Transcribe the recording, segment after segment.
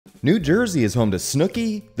New Jersey is home to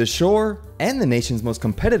Snooki, the Shore, and the nation's most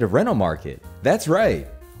competitive rental market. That's right.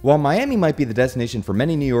 While Miami might be the destination for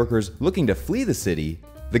many New Yorkers looking to flee the city,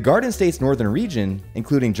 the Garden State's northern region,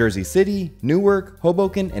 including Jersey City, Newark,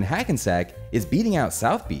 Hoboken, and Hackensack, is beating out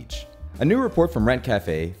South Beach. A new report from Rent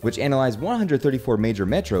Cafe, which analyzed 134 major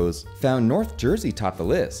metros, found North Jersey topped the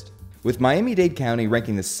list, with Miami-Dade County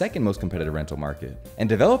ranking the second most competitive rental market. And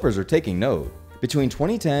developers are taking note. Between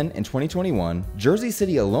 2010 and 2021, Jersey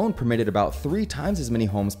City alone permitted about 3 times as many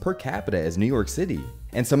homes per capita as New York City.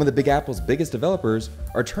 And some of the Big Apple's biggest developers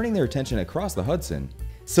are turning their attention across the Hudson.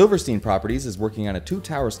 Silverstein Properties is working on a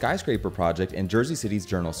 2-tower skyscraper project in Jersey City's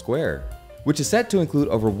Journal Square, which is set to include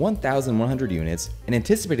over 1,100 units and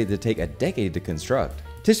anticipated to take a decade to construct.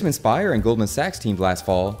 Tishman Speyer and Goldman Sachs teamed last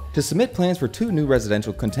fall to submit plans for 2 new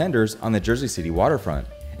residential contenders on the Jersey City waterfront.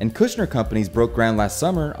 And Kushner Companies broke ground last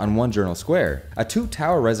summer on One Journal Square, a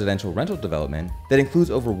 2-tower residential rental development that includes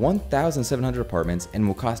over 1,700 apartments and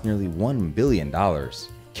will cost nearly $1 billion.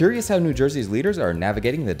 Curious how New Jersey's leaders are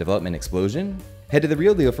navigating the development explosion? Head to The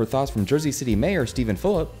Real Deal for thoughts from Jersey City Mayor Stephen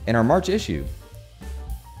Fulop in our March issue.